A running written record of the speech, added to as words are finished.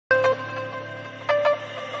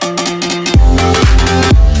Hello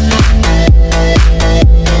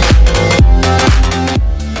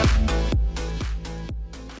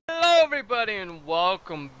everybody and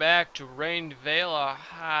welcome back to Rainvale.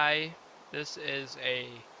 Hi, this is a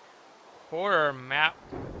horror map,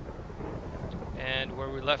 and where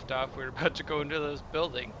we left off we were about to go into this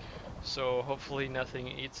building, so hopefully nothing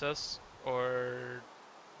eats us or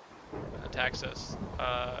attacks us.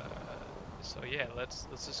 So yeah, let's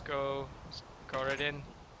just go right in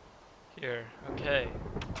here.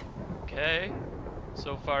 Okay,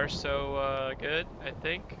 so far so good, I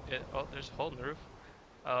think. Oh, there's a hole in the roof.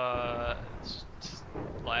 It's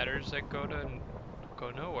ladders that go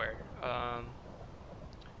nowhere.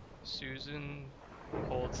 Suzan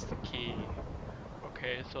holds the key.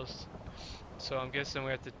 Okay, so I'm guessing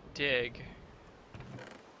we have to dig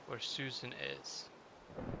where Suzan is.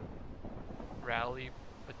 Rally,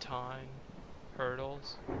 baton,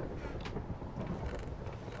 hurdles.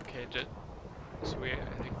 Okay, so I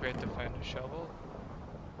think we have to find a shovel.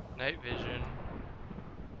 Night vision.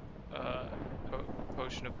 Uh,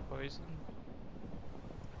 potion of poison.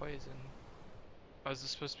 Poison. Oh, is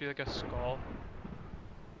this supposed to be like a skull?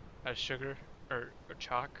 Out of sugar or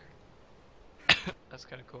chalk? That's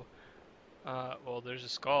kind of cool. Well, there's a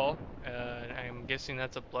skull. I'm guessing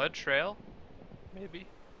that's a blood trail, maybe.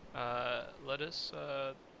 Let us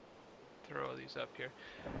throw these up here.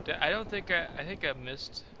 I don't think I think I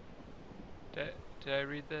missed. Did I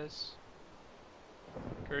read this?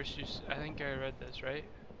 Curse you. I think I read this, right?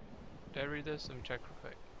 Did I read this? Let me check real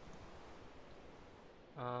quick.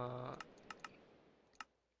 Uh,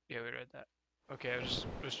 yeah, we read that. Okay, I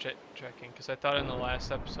was checking because I thought in the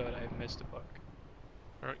last episode I missed a book,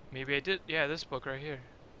 or maybe I did. Yeah, this book right here.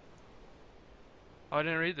 Oh, I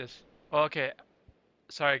didn't read this. Oh, okay.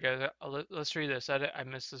 Sorry, guys. Let's read this. I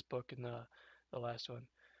missed this book in the last one.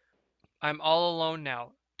 I'm all alone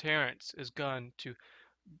now. Terrence is gone to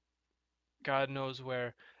God knows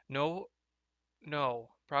where. No, no,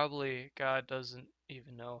 probably God doesn't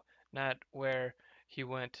even know. Not where he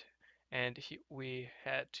went, and we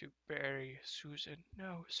had to bury Suzan.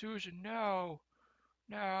 No, Suzan, no,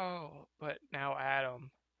 no. But now Adam,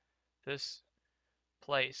 this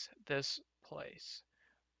this place.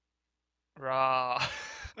 Raw.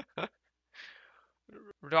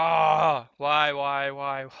 Raw.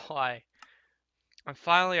 Why? I'm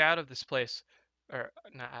finally out of this place. Or,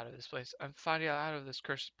 not out of this place. I'm finally out of this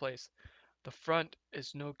cursed place. The front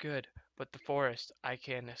is no good, but the forest I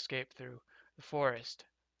can escape through. The forest.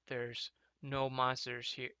 There's no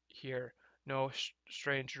monsters here. No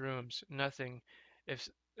strange rooms. Nothing. If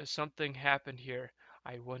something happened here,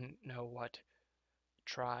 I wouldn't know what.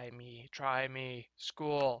 Try me. Try me.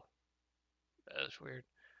 School. That's weird.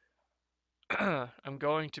 I'm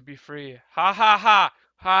going to be free. Ha ha ha!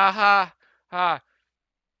 Ha ha ha!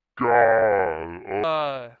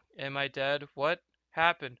 God. Am I dead? What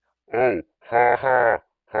happened? Oh, ha ha,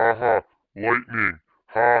 ha ha, lightning,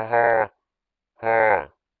 ha ha, ha.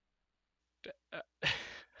 I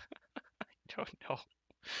don't know.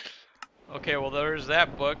 Okay, well there's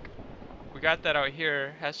that book. We got that out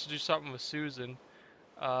here. Has to do something with Suzan.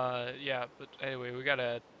 Yeah, but anyway, we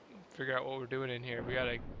gotta figure out what we're doing in here. We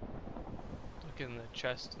gotta look in the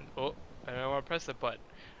chest and oh, I don't want to press the button.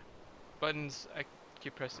 Buttons. I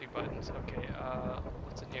keep pressing buttons. Okay.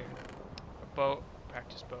 What's in here? A bow.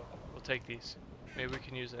 Practice bow. We'll take these. Maybe we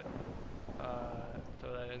can use it.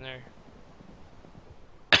 Throw that in there.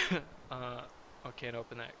 I can't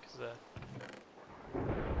open that because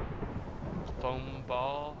foam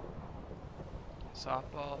ball,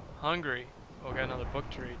 softball, hungry. Oh, we got another book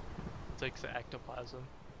to read. Takes the ectoplasm.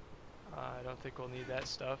 I don't think we'll need that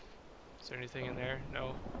stuff. Is there anything in there?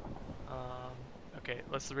 No. Um, okay,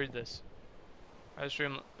 let's read this. I just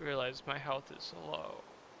realized my health is low.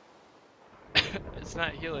 It's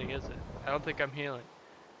not healing, is it? I don't think I'm healing.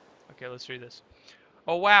 Okay, let's read this.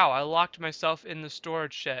 Oh wow, I locked myself in the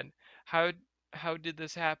storage shed. How how did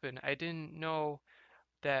this happen? I didn't know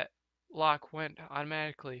that lock went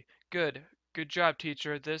automatically. Good job,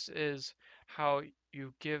 teacher. This is how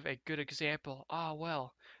you give a good example. Ah,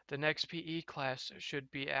 well, the next PE class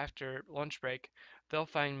should be after lunch break. They'll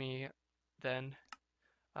find me then.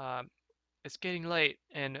 Um, it's getting late,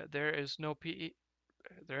 and there is no PE.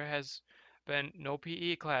 There has been no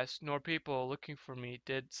PE class, nor people looking for me.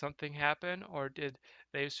 Did something happen, or did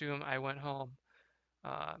they assume I went home?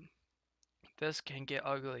 Um, this can get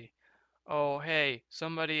ugly. Oh, hey,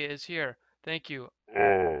 somebody is here. Thank you.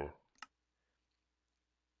 Uh,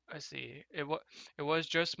 I see. It was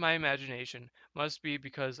just my imagination. Must be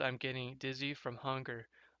because I'm getting dizzy from hunger.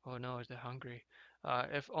 Oh no, is it hungry?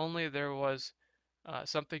 If only there was.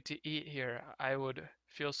 Something to eat here. I would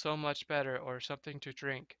feel so much better, or something to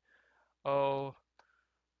drink. Oh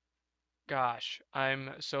gosh,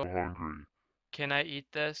 I'm so hungry. Can I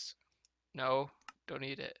eat this? No, don't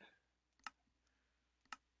eat it.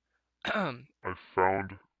 I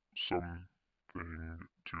found something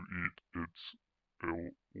to eat. It's a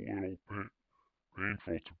little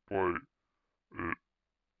painful to bite it,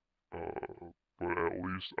 but at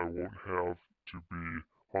least I won't have to be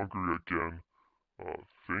hungry again. Uh,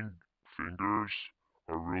 fingers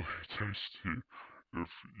are really tasty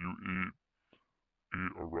if you eat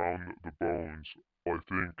around the bones. I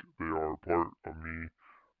think they are part of me,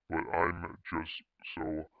 but I'm just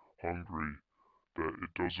so hungry that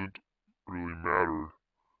it doesn't really matter.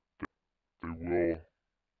 They will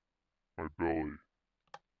my belly.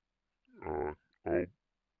 Uh, oh,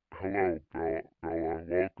 hello, Bella.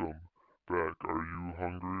 Welcome back. Are you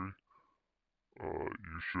hungry?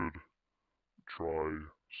 You should try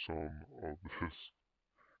some of this.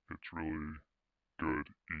 It's really good.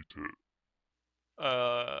 Eat it.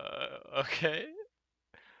 Okay.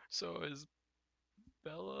 So is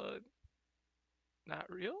Bella not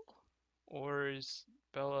real? Or is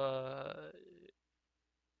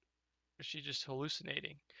she just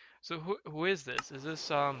hallucinating? So who is this? Is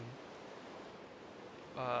this uh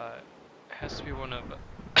has to be one of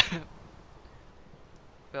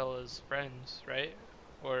Bella's friends, right?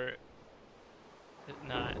 Or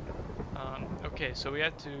not? Okay, so we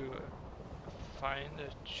have to find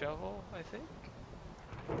a shovel, I think.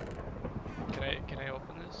 Can I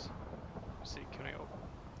open this? Let's see, can we open?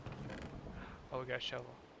 Oh, we got a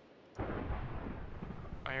shovel.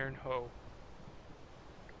 Iron hoe.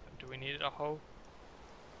 Do we need a hoe?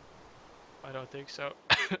 I don't think so.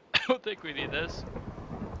 I don't think we need this.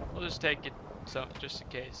 We'll just take it so just in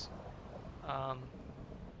case. Um,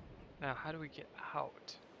 Now how do we get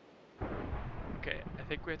out? Okay, I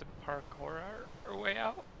think we have to parkour our way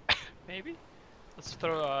out. Maybe. Let's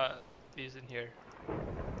throw these in here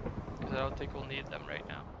because I don't think we'll need them right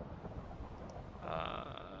now.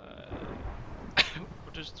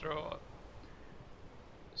 We'll just throw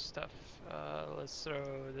stuff. Let's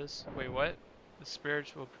throw this. Wait, what? The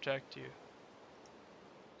spirits will protect you.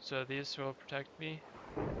 So these will protect me.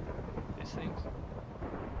 These things.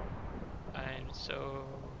 I'm so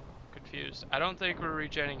confused. I don't think we're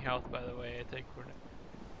regenerating health, by the way. I think we're.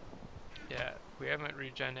 Yeah, we haven't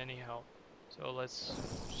regen any health. So let's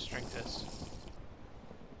just drink this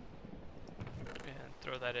and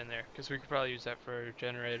throw that in there because we could probably use that for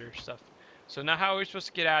generator stuff. So now how are we supposed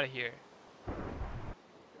to get out of here?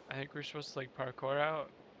 I think we're supposed to like parkour out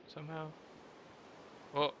somehow.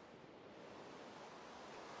 Oh,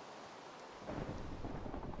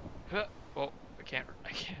 huh. Oh, I can't. I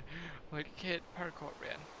can't. Like I can't parkour,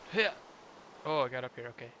 man. Yeah. Oh, I got up here.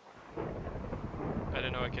 Okay. I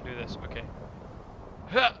didn't know I could do this. Okay.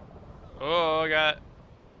 Huh. Oh, I got.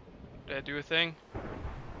 Did I do a thing?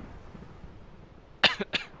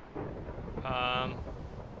 Um.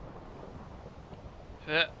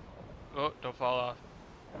 Huh. Oh, don't fall off.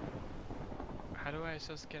 How do I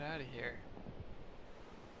supposed to get out of here?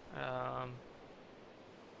 Um.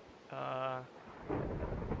 Uh.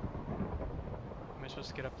 Am I supposed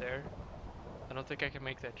to get up there? I don't think I can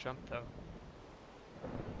make that jump though.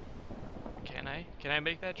 Can I? Can I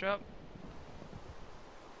make that jump?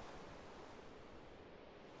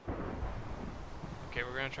 Okay,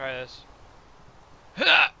 we're gonna try this.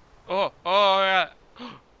 Oh, oh yeah.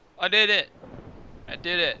 I did it. I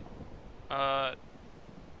did it. Uh,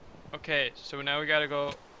 okay, so now we gotta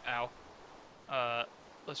go. Ow. Uh,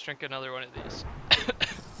 let's drink another one of these.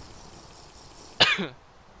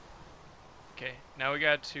 Okay, now we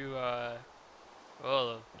got to,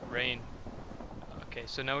 oh, the rain. Okay,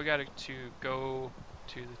 so now we got to go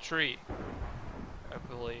to the tree, I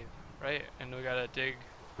believe, right? And we gotta dig,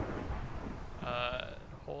 a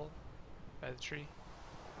hole by the tree.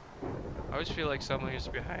 I always feel like someone is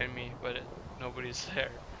behind me, but nobody's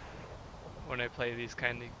there when I play these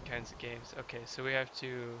kinds of games. Okay, so we have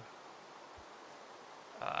to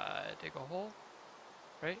dig a hole,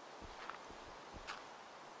 right?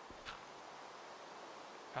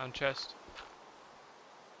 Found chest.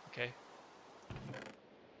 Okay.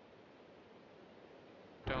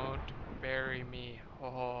 Don't bury me.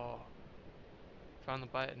 Oh, found the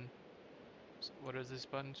button. So what are these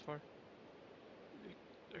buttons for?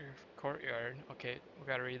 Courtyard. Okay, we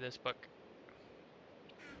gotta read this book.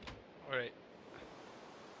 All right.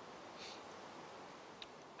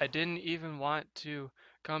 I didn't even want to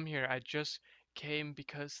come here. I just came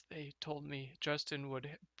because they told me Justin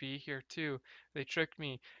would be here too. They tricked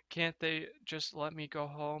me. Can't they just let me go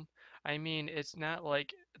home? I mean, it's not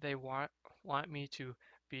like they want. want me to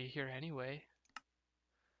be here anyway.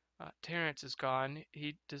 Terrence is gone.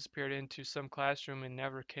 He disappeared into some classroom and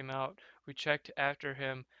never came out. We checked after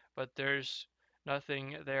him, but there's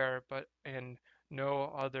nothing there and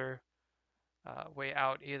no other way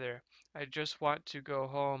out either. I just want to go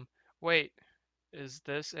home. Wait, is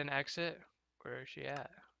this an exit? Where is she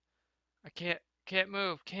at? I can't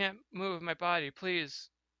move my body, please.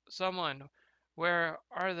 Someone, where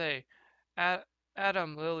are they? Ad,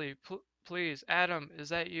 Adam, Lily, please. Adam, is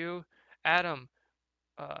that you? Adam,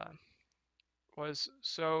 uh, was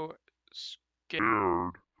so scared.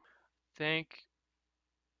 Scared Thank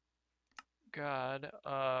God.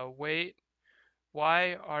 Wait,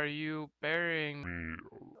 why are you burying? me.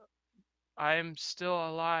 I'm still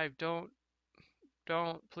alive. Don't,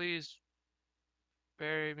 please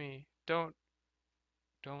bury me. Don't,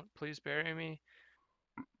 please bury me.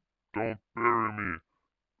 Don't bury me.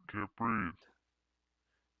 Can't breathe.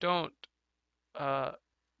 Don't, uh,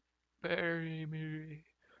 bury me.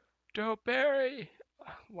 Don't bury.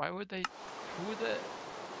 Why would they? Who the?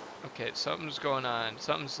 Okay, something's going on.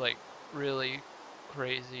 Something's like really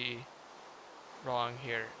crazy wrong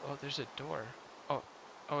here. Oh, there's a door. Oh,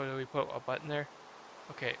 oh, did we put a button there?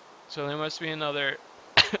 Okay, so there must be another.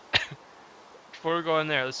 Before we go in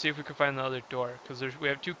there, let's see if we can find the other door. Because we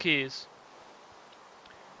have two keys.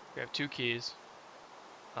 We have two keys.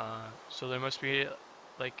 So there must be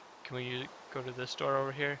like, can we go to this door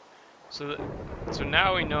over here? So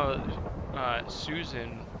now we know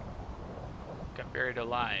Suzan got buried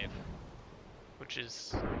alive, which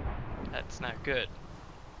is that's not good.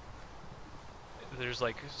 There's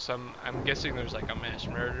like I'm guessing there's like a mass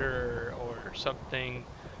murder or something,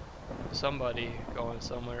 somebody going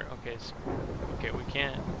somewhere. Okay, okay, we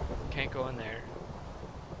can't go in there.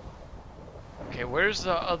 Okay, where's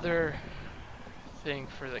the other thing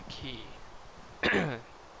for the key?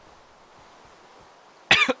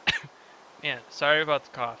 Man, sorry about the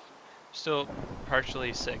cough. Still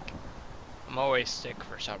partially sick. I'm always sick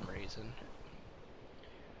for some reason.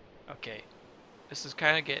 Okay, this is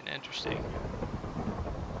kind of getting interesting.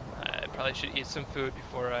 I probably should eat some food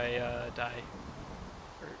before I die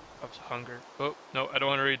of hunger. Oh, no, I don't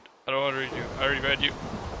want to read. I don't want to read you. I already read you.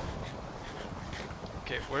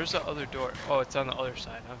 Okay, where's the other door? Oh, it's on the other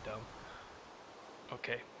side. I'm dumb.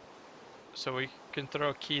 Okay, so we can throw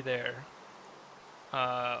a key there.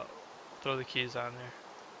 Uh, throw the keys on there.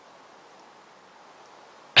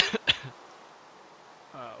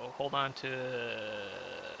 We'll hold on to.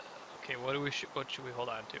 Okay, what should we hold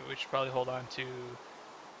on to? We should probably hold on to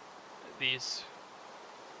these.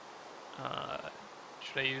 Uh,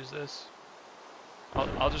 should I use this?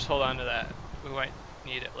 I'll just hold on to that. We might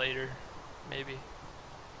need it later, maybe.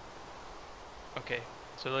 Okay,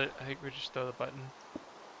 so I think we just throw the button.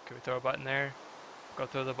 Can we throw a button there? Go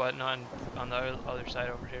throw the button on the other side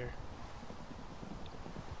over here.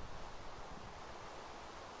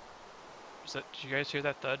 Did you guys hear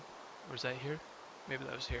that thud? Was that here? Maybe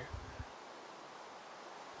that was here.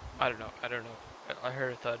 I don't know. I don't know. I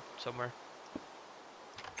heard a thud somewhere.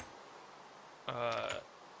 Uh,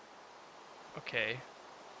 okay.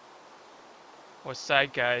 What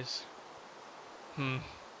side, guys? Hmm.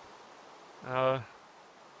 Uh,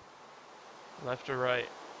 left or right?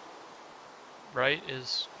 Right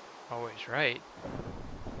is always right.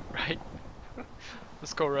 Right?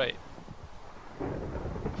 Let's go right.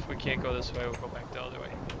 If we can't go this way, we'll go back the other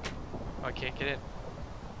way. Oh, I can't get in.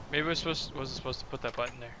 Maybe wasn't supposed to put that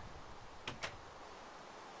button there.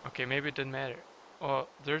 Okay, maybe it didn't matter. Oh,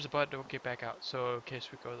 there's a button to get back out, so in case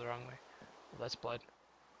we go the wrong way. Well, that's blood.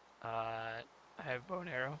 I have bow and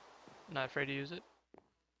arrow. Not afraid to use it.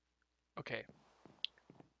 Okay,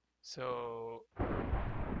 so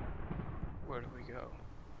where do we go?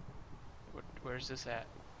 Where's this at?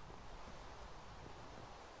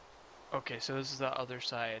 Okay, so this is the other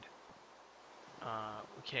side.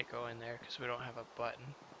 We can't go in there because we don't have a button.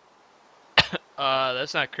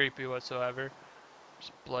 That's not creepy whatsoever.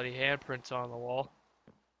 There's bloody handprints on the wall.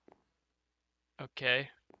 Okay.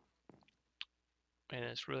 And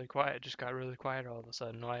it's really quiet. It just got really quiet all of a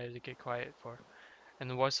sudden. Why did it get quiet for? And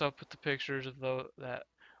then what's up with the pictures of that?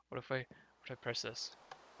 What if I press this?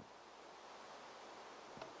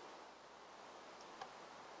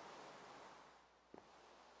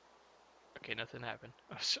 Okay, nothing happened.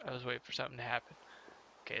 I was waiting for something to happen.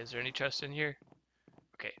 Okay, is there any chest in here?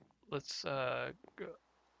 Okay, let's go.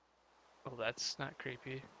 Oh, that's not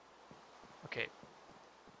creepy. Okay.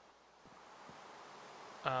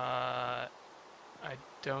 I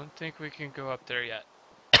don't think we can go up there yet.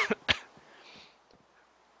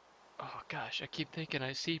 Oh gosh, I keep thinking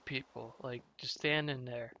I see people like just standing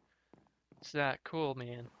there. It's not cool,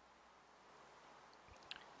 man.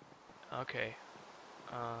 Okay.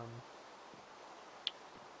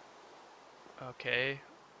 Okay.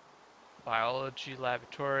 Biology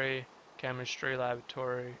laboratory, chemistry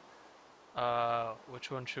laboratory.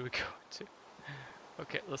 Which one should we go to?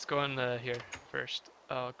 Okay, let's go in here first.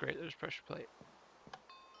 Oh, great, there's pressure plate.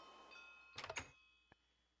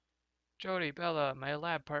 Jody, Bella, my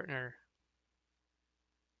lab partner.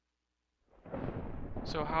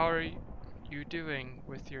 So how are you doing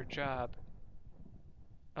with your job?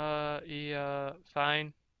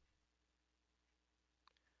 Fine.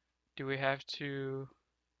 Do we have to,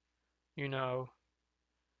 you know,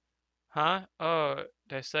 huh? Oh,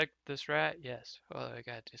 dissect this rat? Yes. Oh, I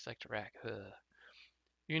gotta dissect a rat. Ugh.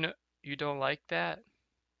 You know, you don't like that?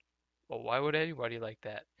 Well, why would anybody like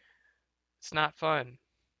that? It's not fun.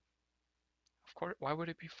 Of course, why would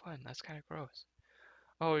it be fun? That's kind of gross.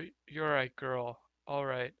 Oh, you're right, girl. All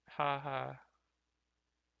right. Ha ha.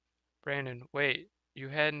 Brandon, wait. You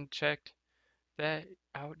hadn't checked that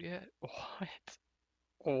out yet? What?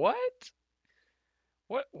 What?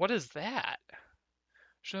 What is that?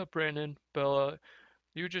 Shut up, Brandon. Bella,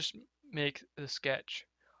 you just make the sketch.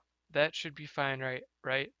 That should be fine,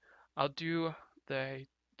 right? I'll do the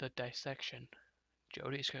the dissection.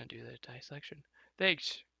 Jody's gonna do the dissection.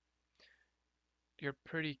 Thanks. You're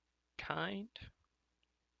pretty kind,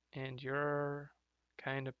 and you're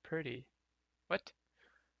kind of pretty. What?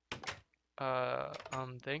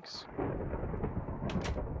 Thanks.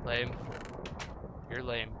 Lame. You're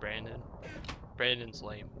lame, Brandon. Brandon's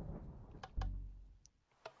lame.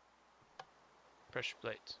 Pressure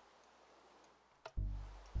plates.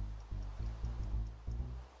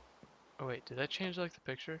 Oh wait, did that change like the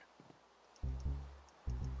picture?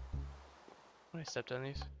 When I stepped on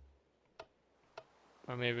these?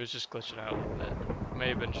 Or maybe it was just glitching out a little bit. It may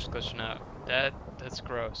have been just glitching out. That's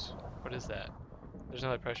gross. What is that? There's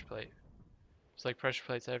another pressure plate. There's like pressure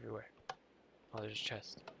plates everywhere. Oh, there's a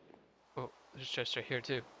chest. Oh, there's a chest right here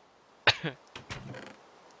too.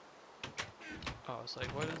 Oh, I was like,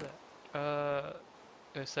 what is that?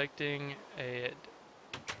 Dissecting a...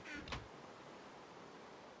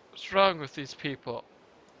 What's wrong with these people?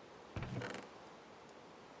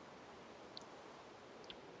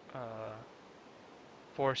 Uh,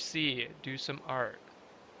 for C, do some art.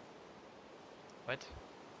 What?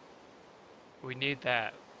 We need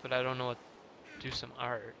that, but I don't know what do some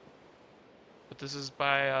art. But this is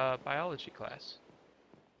by biology class.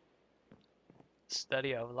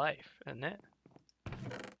 Study of life, isn't it?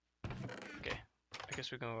 Okay, I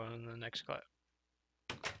guess we're gonna go on to the next class.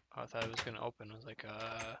 Oh, I thought it was gonna open. I was like,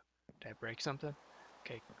 did I break something?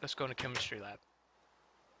 Okay, let's go into chemistry lab.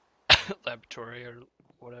 Laboratory or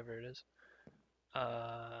whatever it is.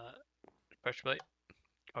 Uh, pressure plate.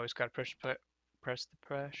 Always gotta press the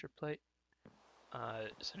pressure plate.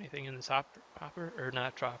 Is anything in this hopper? Or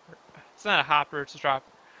not dropper? It's not a hopper, it's a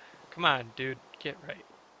dropper. Come on, dude, get right.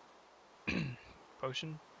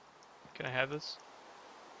 Potion? Can I have this?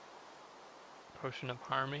 Potion of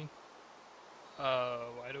harming?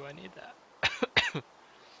 Why do I need that?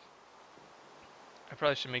 I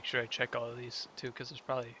probably should make sure I check all of these too, because there's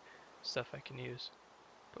probably stuff I can use.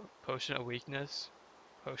 Potion of weakness?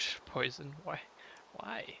 Potion of poison? Why?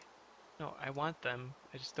 Why? No, I want them.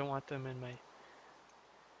 I just don't want them in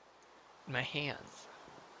my hands.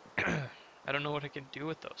 I don't know what I can do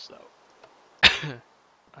with those though.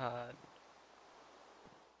 uh,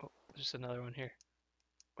 oh, just another one here.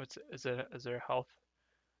 What's it? Is there health?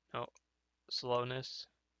 No. Slowness.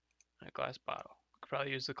 And a glass bottle. Could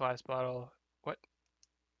probably use the glass bottle. What?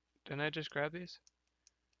 Didn't I just grab these?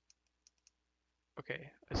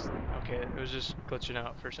 Okay. Okay, it was just glitching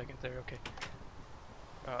out for a second there. Okay.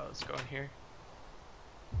 Let's go in here.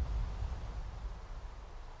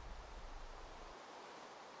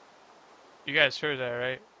 You guys heard that,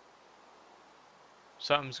 right?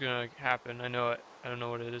 Something's gonna happen. I know it. I don't know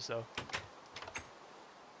what it is though.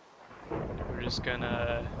 We're just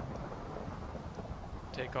gonna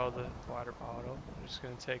take all the water bottle. We're just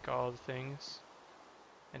gonna take all the things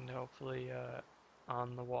and hopefully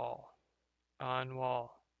on the wall. On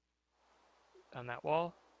wall. On that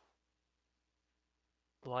wall.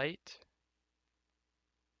 Light.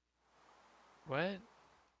 What?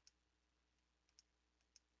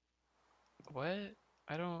 What?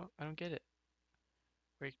 I don't get it.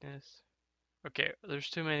 Weakness. Okay, there's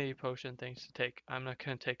too many potion things to take. I'm not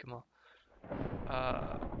gonna take them all.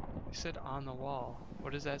 You said on the wall.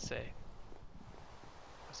 What does that say?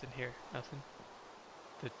 What's in here? Nothing.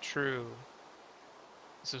 The true.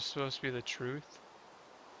 Is this supposed to be the truth?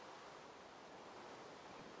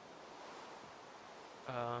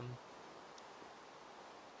 Um,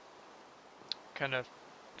 kind of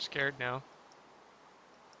scared now.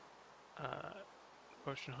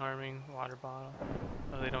 Potion harming, water bottle.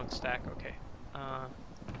 Oh, they don't stack. Okay.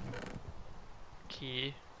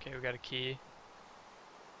 Key. Okay, we got a key.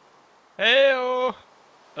 Heyo.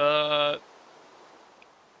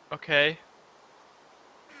 Okay.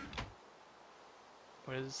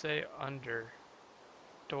 What does it say? Under.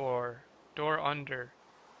 Door. Door under.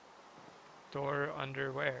 Door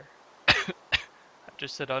underwear. I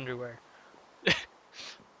just said underwear.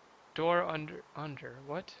 Door under.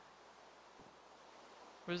 What?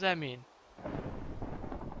 What does that mean?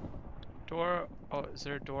 Door. Oh, is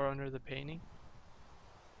there a door under the painting?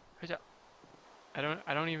 I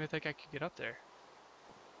don't even think I could get up there.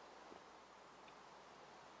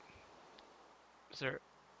 Is there?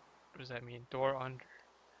 What does that mean? Door under.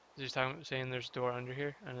 Is he saying there's a door under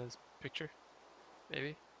here in this picture?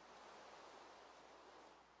 Maybe.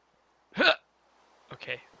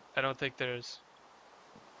 Okay. I don't think there's.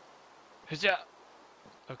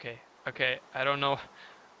 Okay. Okay. I don't know.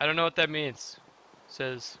 I don't know what that means. It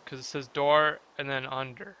says because it says door and then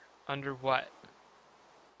under. Under what?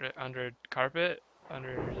 Under carpet?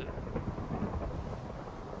 Under.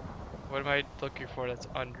 What am I looking for that's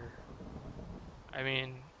under? I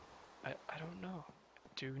mean, I don't know. I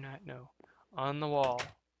do not know. On the wall.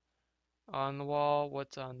 On the wall.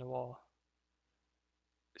 What's on the wall?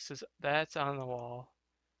 It says that's on the wall.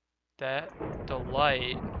 That the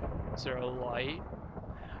light. Is there a light?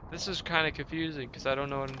 This is kind of confusing because I don't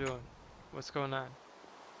know what I'm doing. What's going on?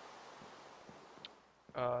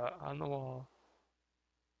 On the wall.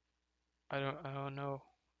 I don't know.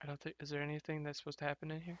 I don't think, is there anything that's supposed to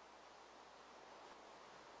happen in here?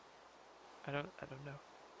 I don't know.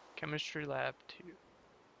 Chemistry lab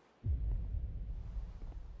 2.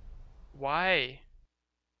 Why?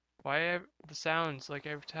 The sounds like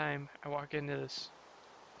every time I walk into this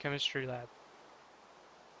chemistry lab?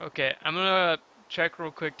 Okay, I'm gonna check real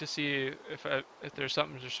quick to see if there's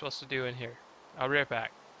something you're supposed to do in here. I'll be right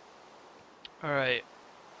back. All right.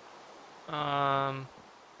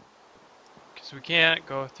 Because we can't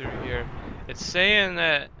go through here. It's saying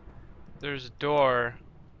that there's a door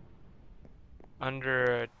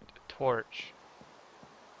under a torch,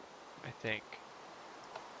 I think.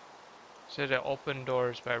 It said to open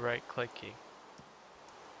doors by right clicking.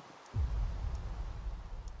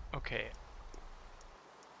 Okay.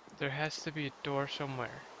 There has to be a door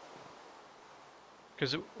somewhere.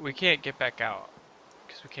 Because we can't get back out.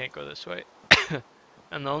 Because we can't go this way.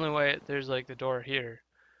 And the only way, there's like the door here.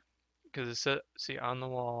 Because it says, see, on the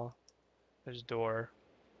wall, there's a door.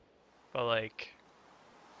 But like,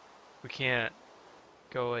 we can't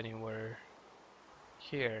go anywhere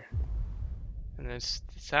here. And there's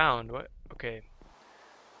the sound. What? Okay.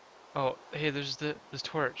 Oh, hey, there's this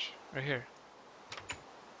torch right here.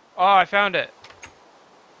 Oh, I found it.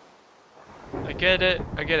 I get it.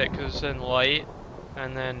 I get it because it's in light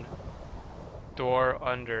and then door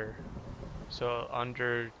under. So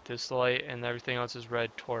under this light and everything else is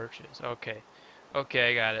red torches. Okay.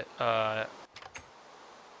 Okay, I got it.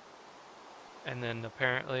 And then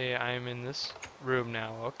apparently I'm in this room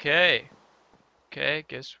now. Okay. Okay,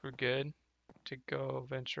 guess we're good to go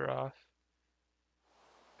venture off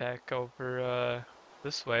back over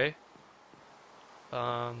this way.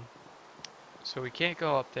 So we can't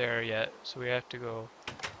go up there yet, so we have to go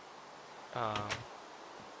um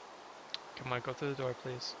come on, go through the door,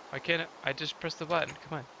 please. Why can't I just press the button?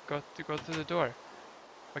 Come on, go through the door.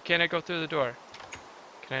 Why can't I go through the door?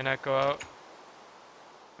 Can I not go out?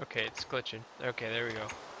 Okay, it's glitching. Okay, there we go.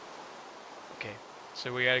 Okay,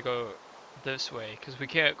 so we gotta go this way because we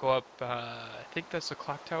can't go up. I think that's the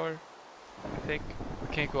clock tower. I think we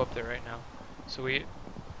can't go up there right now. So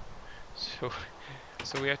so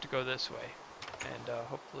so we have to go this way, and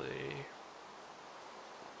hopefully.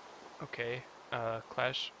 Okay,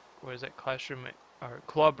 what is it? Classroom or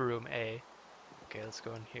club room A. Okay, let's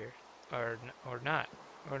go in here. Or not.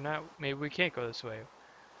 Or not. Maybe we can't go this way.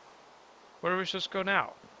 Where are we supposed to go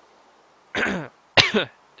now?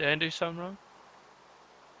 Did I do something wrong?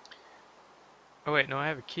 Oh wait, no, I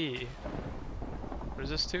have a key. What is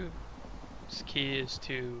this to? This key is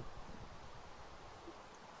to...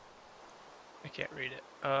 I can't read it.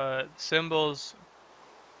 Symbols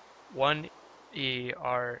 1E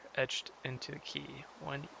are etched into the key.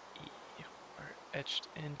 1E are etched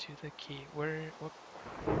into the key. What?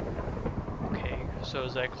 Okay, so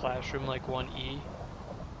is that classroom like 1E?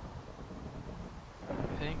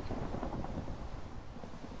 I think.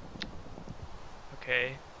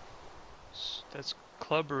 Okay. That's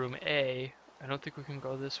club room A. I don't think we can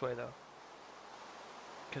go this way though.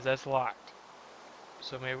 Because that's locked.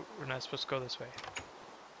 So maybe we're not supposed to go this way.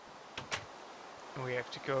 And we have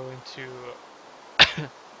to go into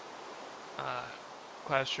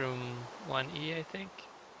Classroom 1E, I think.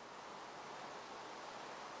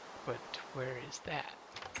 But where is that?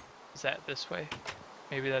 Is that this way?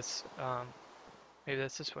 Maybe that's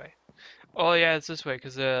this way. Oh yeah, it's this way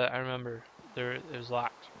because I remember it was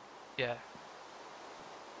locked. Yeah,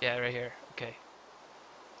 yeah, right here. Okay,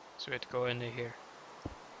 so we have to go into here.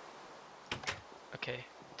 Okay,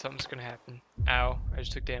 something's gonna happen. Ow! I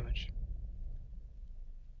just took damage.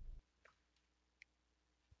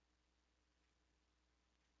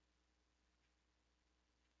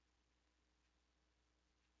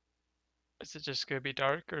 Is it just gonna be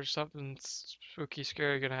dark or something spooky,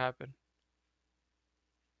 scary gonna happen?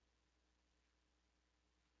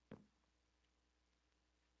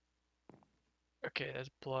 Okay, that's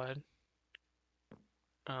blood.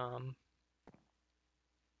 Um.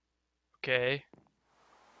 Okay.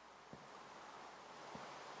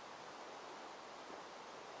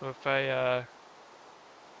 What if I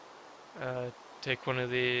uh take one of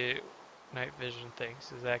the night vision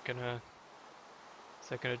things? Is that gonna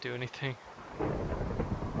do anything?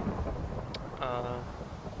 Uh.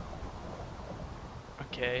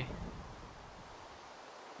 Okay.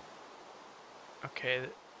 Okay.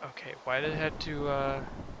 Okay. Why did it have to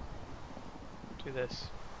do this?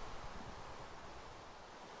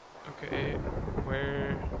 Okay.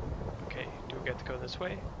 Where? Okay. Do we get to go this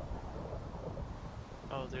way?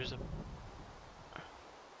 Oh, there's a.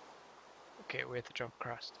 Okay, we have to jump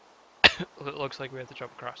across. It looks like we have to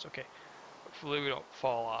jump across. Okay. Hopefully we don't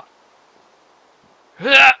fall off.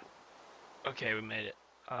 Okay, we made it.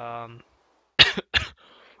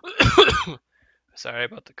 Sorry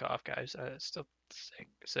about the cough, guys. Still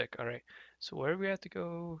sick. All right. So where do we have to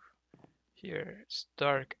go here? It's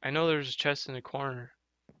dark. I know there's a chest in the corner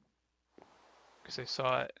because I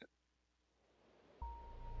saw it.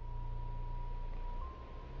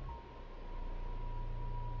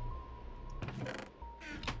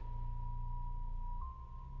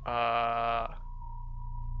 Uh,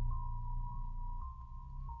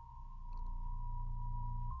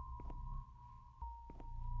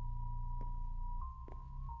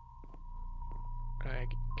 I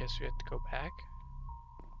guess we have to go back.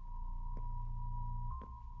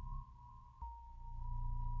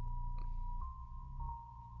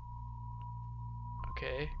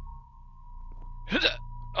 Okay.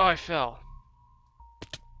 Oh, I fell.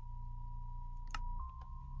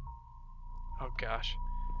 Oh gosh.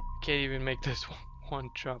 I can't even make this one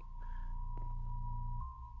jump.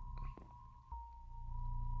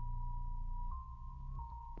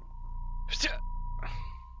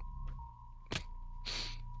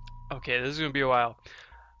 Okay, this is gonna be a while.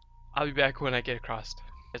 I'll be back when I get across.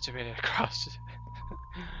 I just made it across.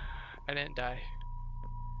 I didn't die.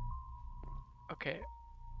 Okay,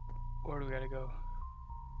 where do we gotta go?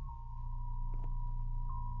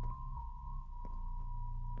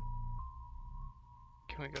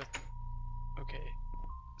 Can we go? Okay,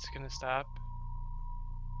 it's gonna stop.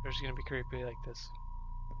 Or it's gonna be creepy like this.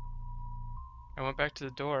 I went back to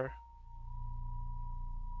the door.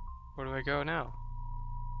 Where do I go now?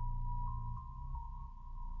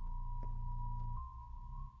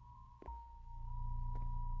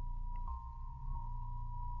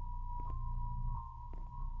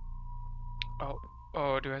 Oh,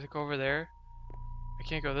 oh, do I have to go over there? I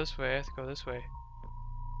can't go this way. I have to go this way.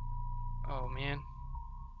 Oh man.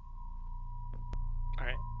 All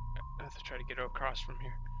right, I have to try to get across from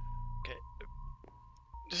here. Okay.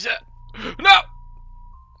 No!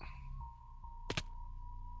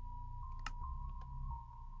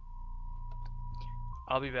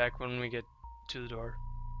 I'll be back when we get to the door.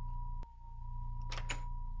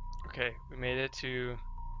 Okay, we made it to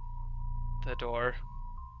the door.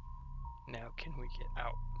 Now can we get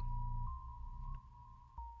out?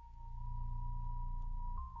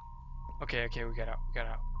 Okay, okay, we got out. We got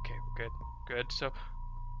out. Okay, we're good. Good. So,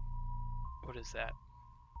 what is that?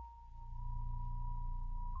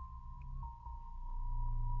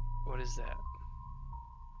 What is that?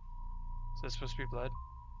 Is that supposed to be blood?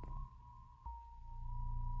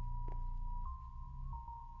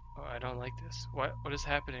 Oh, I don't like this. What is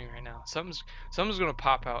happening right now? Something's gonna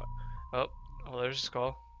pop out. Oh, oh, there's a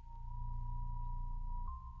skull.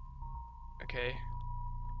 Okay.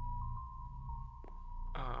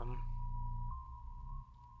 Um,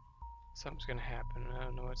 something's gonna happen. I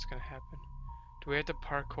don't know what's gonna happen. Do we have to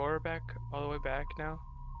parkour back all the way back now?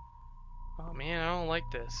 Oh man, I don't like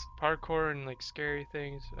this. Parkour and like scary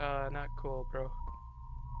things. Not cool, bro.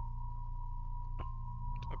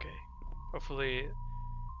 Okay. Hopefully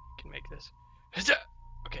I can make this.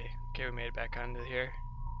 Okay, okay, we made it back onto here.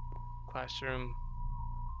 Classroom.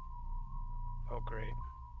 Oh great.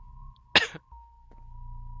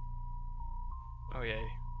 Oh yay.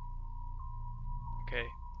 Okay.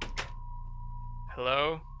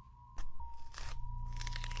 Hello?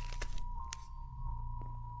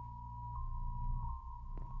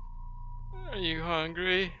 Are you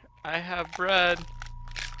hungry? I have bread.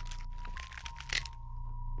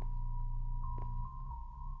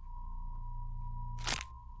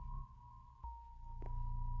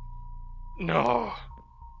 No!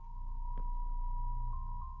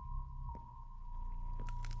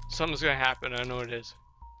 Something's gonna happen. I don't know what it is.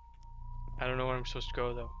 I don't know where I'm supposed to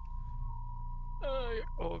go though.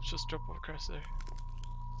 Oh, I'm supposed to jump across there.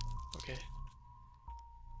 Okay.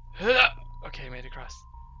 Okay, made it across.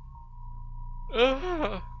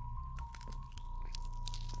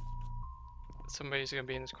 Somebody's gonna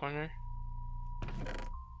be in this corner.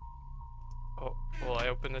 Oh, well, I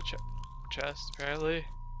opened the chest, apparently.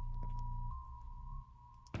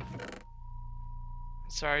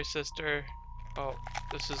 Sorry, sister. Oh,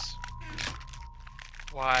 this is...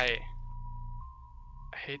 Why?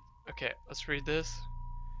 I hate... Okay, let's read this.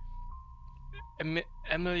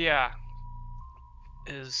 Emilia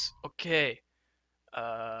is okay.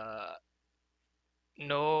 Uh,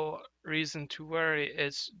 no reason to worry.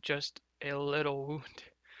 It's just a little wound.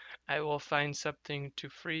 I will find something to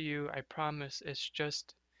free you. I promise. It's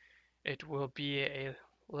just... It will be a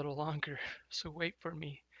little longer. So wait for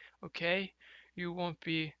me, okay? You won't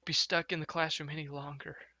be stuck in the classroom any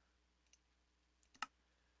longer.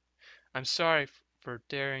 I'm sorry for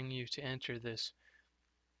daring you to enter this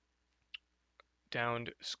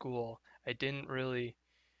downed school. I didn't really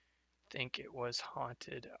think it was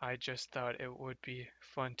haunted. I just thought it would be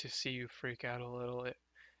fun to see you freak out a little.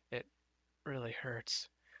 It really hurts.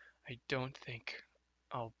 I don't think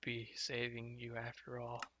I'll be saving you after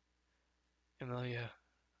all. Emilia,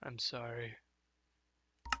 I'm sorry.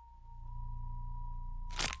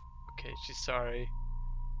 Okay, she's sorry.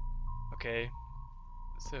 Okay,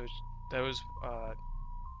 so that was,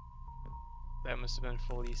 that must have been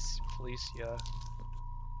Felicia.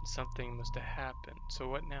 Something must have happened. So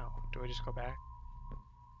what now? Do I just go back?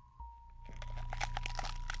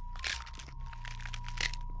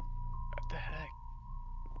 What the heck?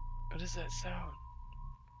 What is that sound?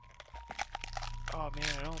 Oh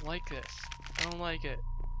man, I don't like this. I don't like it.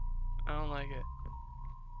 I don't like it.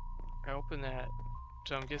 I opened that.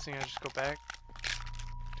 So I'm guessing I just go back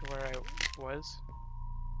to where I was.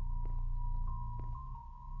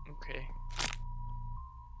 Okay.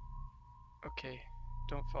 Okay.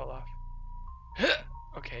 Don't fall off.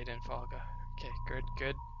 Okay, I didn't fall. Okay, good,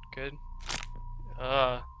 good, good.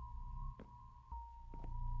 Uh.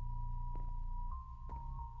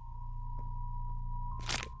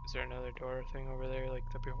 Is there another door thing over there like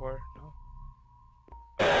the before? No.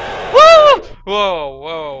 Whoa,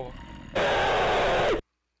 whoa.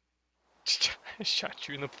 I shot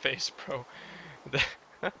you in the face, bro.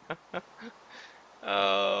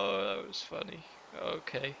 Oh, that was funny.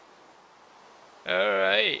 Okay.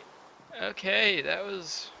 Alright. Okay, that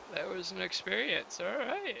was an experience.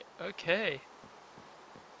 Alright. Okay.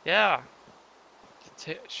 Yeah.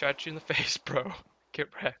 Shot you in the face, bro. Get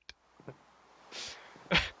wrecked.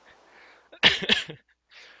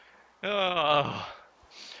 Oh.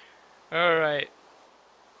 Alright.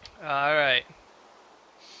 Alright.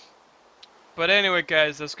 But anyway,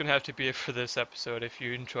 guys, that's gonna have to be it for this episode. If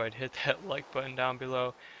you enjoyed, hit that like button down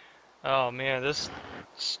below. Oh man, this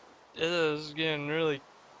is getting really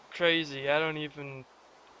crazy. I don't even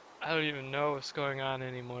know what's going on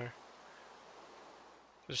anymore.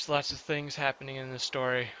 There's lots of things happening in this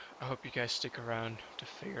story. I hope you guys stick around to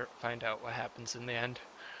find out what happens in the end.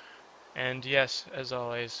 And yes, as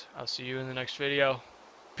always, I'll see you in the next video.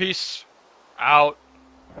 Peace out.